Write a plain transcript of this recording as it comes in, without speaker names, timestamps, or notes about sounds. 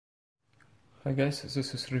Hi guys,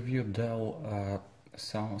 this is review Dell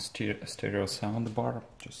stereo soundbar,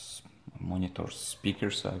 just monitors,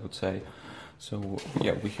 speakers I would say. So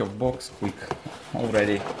yeah, we have box quick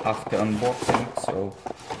already after unboxing. So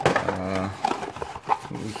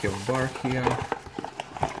we have bar here,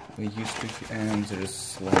 we used to, and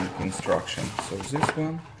there's long instruction. So this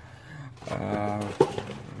one,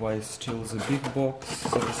 why still the big box,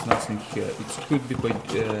 there is nothing here. It could be, but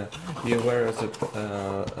be aware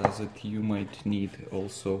that you might need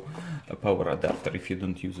also a power adapter if you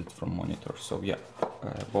don't use it from monitor. So yeah,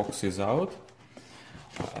 box is out.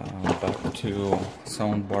 Back to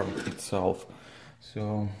soundbar itself.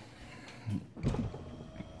 So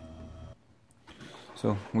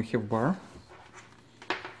we have bar,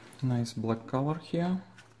 nice black color here.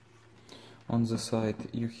 On the side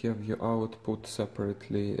you have your output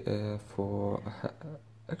separately for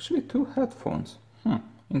actually two headphones.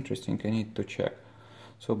 Interesting, I need to check.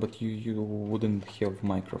 So but you wouldn't have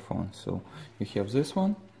microphone, so you have this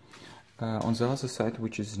one. On the other side,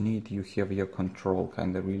 which is neat, you have your control,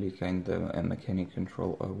 kind of a mechanic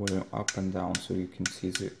control volume up and down, so you can see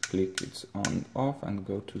the click, it's on, off, and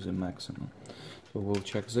go to the maximum. So we'll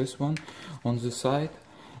check this one. On the side,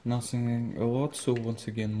 nothing a lot. So once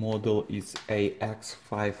again, model is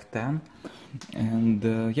AX510, and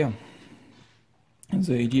yeah,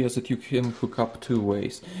 the idea is that you can hook up two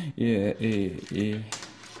ways.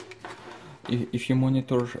 If your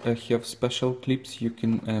monitor have special clips, you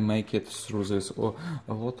can make it through this, or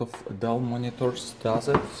a lot of Dell monitors does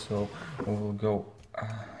it. So we'll go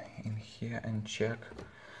in here and check.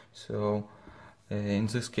 So in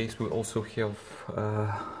this case we also have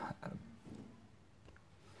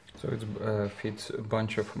so it fits a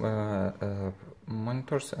bunch of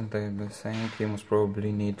monitors, and the same you most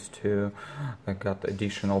probably need to get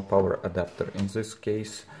additional power adapter. In this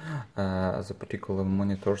case, the particular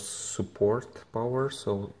monitors support power,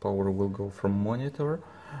 so power will go from monitor,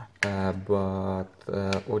 but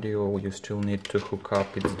audio you still need to hook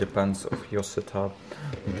up. It depends of your setup.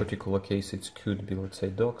 In particular case, it could be, let's say,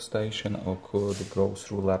 dock station, or could go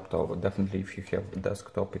through laptop. Definitely, if you have a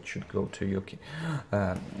desktop, it should go to your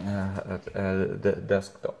the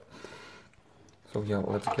desktop. So yeah,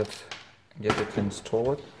 let's get it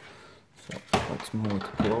installed. So let's move it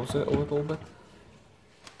closer a little bit.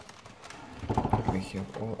 We have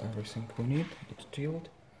everything we need. It's tilted.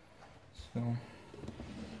 So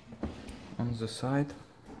on the side,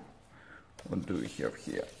 what do we have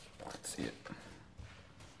here? Let's see it.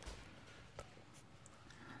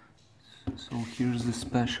 So here's the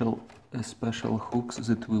special hooks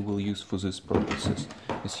that we will use for these purposes.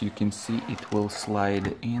 As you can see, it will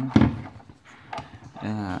slide in.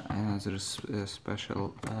 And there's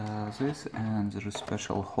special this, and there is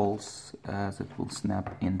special holes that will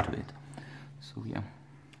snap into it. So yeah,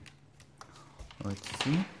 let's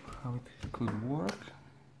see how it could work.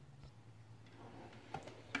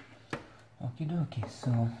 Okie dokie.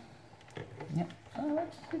 So yeah,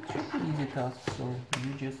 it should be easy task. So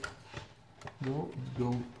you just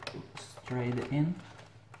go straight in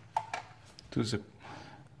to the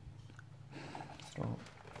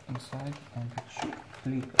inside, and it should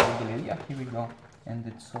click, I believe. Yeah, here we go, and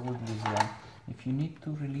it's solidly there. If you need to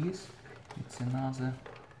release, it's another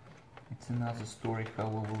story how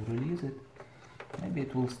we will release it. Maybe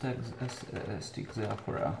it will stick there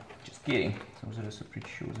for just kidding. So there is a pretty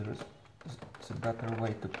sure there is a better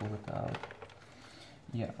way to pull it out.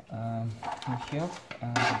 Yeah, we have,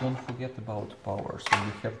 don't forget about power. So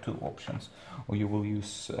you have two options, or you will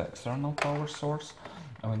use external power source,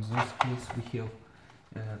 or in this case we have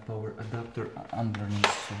power adapter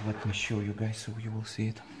underneath. So let me show you guys so you will see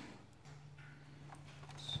it.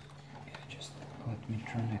 So, yeah, just let me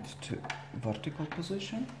turn it to vertical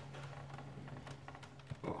position.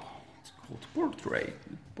 Oh, it's called portrait,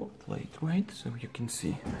 right? So you can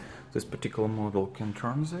see this particular model can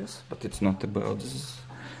turn this, but it's not about this.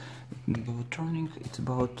 About turning, it's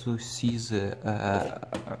about to see the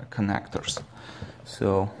connectors.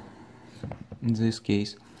 So in this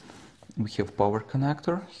case, we have power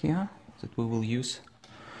connector here that we will use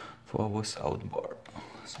for our soundbar.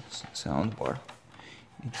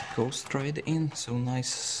 It goes straight in, so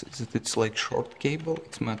nice that it's like short cable.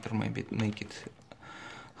 It's matter maybe make it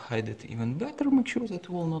hide it even better, make sure that it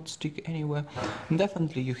will not stick anywhere. And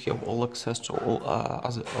definitely you have all access to all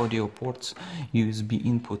other audio ports, USB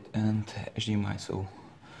input and HDMI. So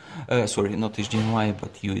sorry, not HDMI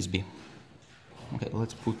but USB. Okay,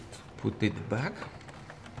 let's put it back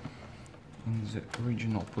in the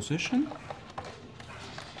original position.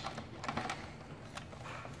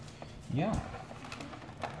 Yeah,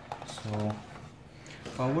 so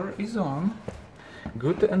power is on.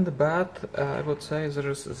 Good and bad, I would say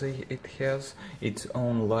it has its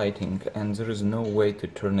own lighting, and there is no way to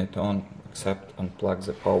turn it on except unplug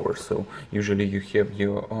the power. So usually you have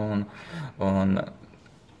your own on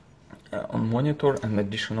monitor, and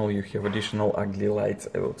you have additional ugly lights,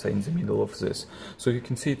 I would say, in the middle of this. So you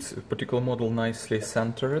can see it's a particular model nicely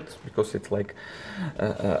centered because it's like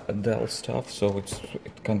Dell stuff, so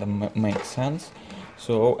it kind of makes sense.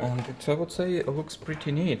 So, and I would say it looks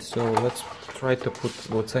pretty neat. So let's try to put,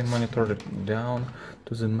 let's say, monitor down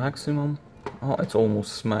to the maximum. Oh, it's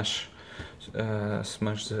almost smash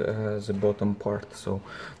the bottom part, so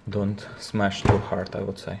don't smash too hard, I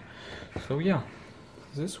would say. So yeah,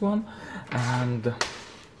 this one, and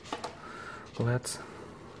let's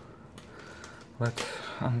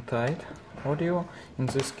untie it. Audio, in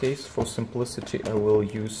this case, for simplicity, I will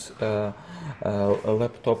use a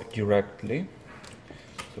laptop directly.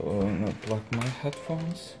 So I'll plug my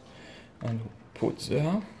headphones and put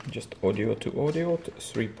there just audio to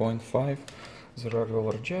 3.5, the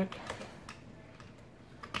regular jack.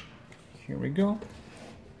 Here we go.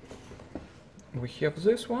 We have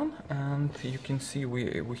this one, and you can see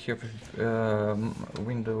we have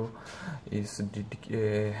window is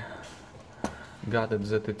guarded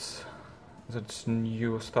that it's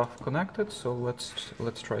new stuff connected. So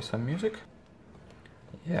let's try some music.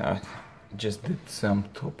 Yeah, just did some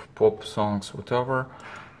top pop songs, whatever.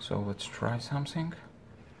 So let's try something.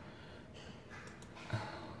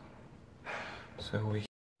 So we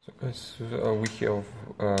have,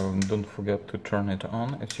 don't forget to turn it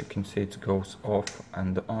on. As you can see, it goes off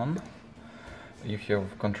and on. You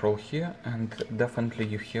have control here, and definitely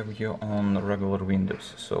you have your own regular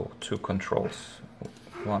windows. So two controls,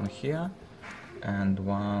 one here and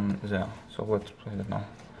one there. So let's, I don't know,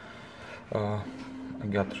 I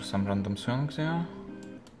got some random songs there.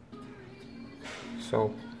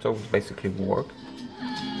 So it basically work.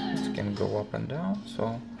 It can go up and down.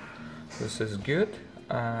 So this is good.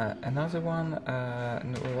 Another one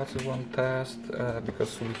test,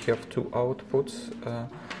 because we have two outputs,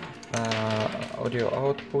 audio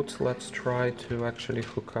outputs. Let's try to actually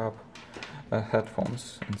hook up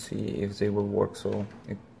headphones and see if they will work. So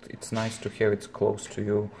it's nice to have it close to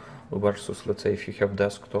you versus, let's say, if you have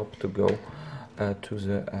desktop, to go to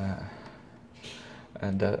the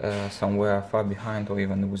somewhere far behind, or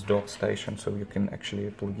even with dock station, so you can actually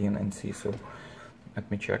plug in and see. So let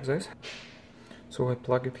me check this. So I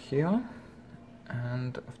plug it here,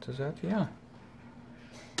 and after that, yeah.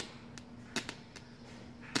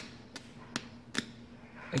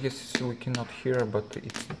 I guess we cannot hear, but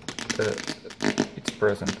it's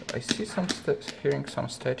present. I see hearing some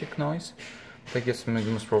static noise. I guess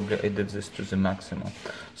most probably I did this to the maximum.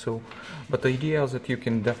 So, but the idea is that you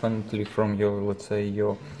can definitely, from your, let's say,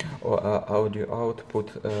 your audio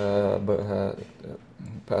output,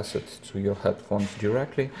 pass it to your headphones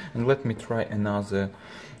directly. And let me try another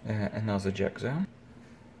jack there.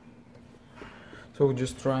 So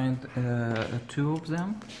just trying two of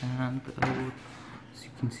them, and as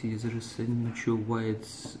you can see, there is, I'm not sure why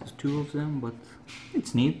it's two of them, but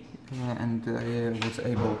it's neat. And I was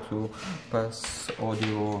able to pass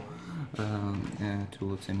audio to,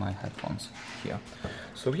 let's say, my headphones here.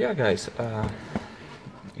 So yeah, guys,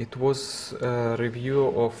 it was a review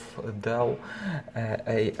of Dell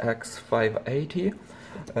AX510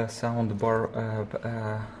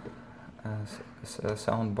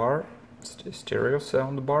 stereo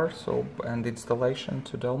soundbar, so, and installation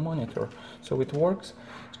to Dell monitor. So it works.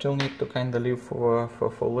 Still need to kind of live for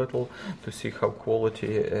a little to see how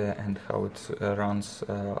quality and how it runs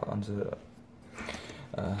on the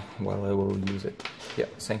while I will use it. Yeah,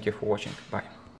 thank you for watching. Bye.